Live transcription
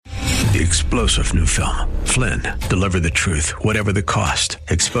The explosive new film, Flynn, deliver the truth, whatever the cost,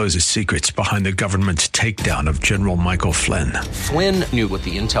 exposes secrets behind the government's takedown of General Michael Flynn. Flynn knew what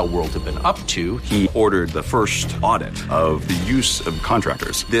the intel world had been up to. He ordered the first audit of the use of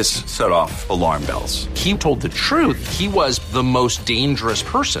contractors. This set off alarm bells. He told the truth. He was the most dangerous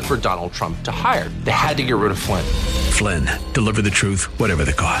person for Donald Trump to hire. They had to get rid of Flynn. Flynn, deliver the truth, whatever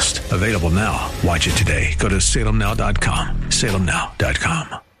the cost. Available now. Watch it today. Go to salemnow.com.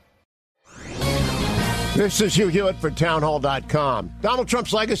 salemnow.com. This is Hugh Hewitt for townhall.com. Donald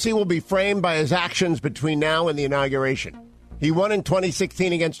Trump's legacy will be framed by his actions between now and the inauguration. He won in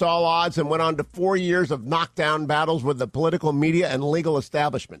 2016 against all odds and went on to 4 years of knockdown battles with the political media and legal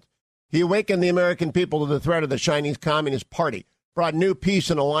establishment. He awakened the American people to the threat of the Chinese Communist Party, brought new peace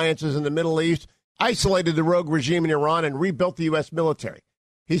and alliances in the Middle East, isolated the rogue regime in Iran, and rebuilt the U.S. military.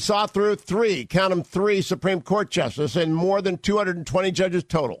 He saw through three Supreme Court justices and more than 220 judges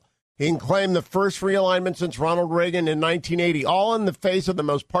total. He claimed the first realignment since Ronald Reagan in 1980, all in the face of the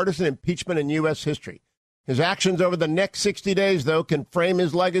most partisan impeachment in U.S. history. His actions over the next 60 days, though, can frame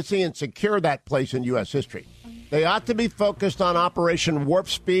his legacy and secure that place in U.S. history. They ought to be focused on Operation Warp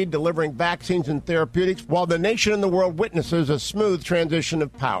Speed, delivering vaccines and therapeutics, while the nation and the world witnesses a smooth transition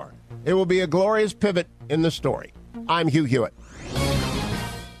of power. It will be a glorious pivot in the story. I'm Hugh Hewitt.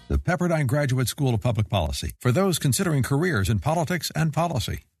 The Pepperdine Graduate School of Public Policy, for those considering careers in politics and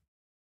policy.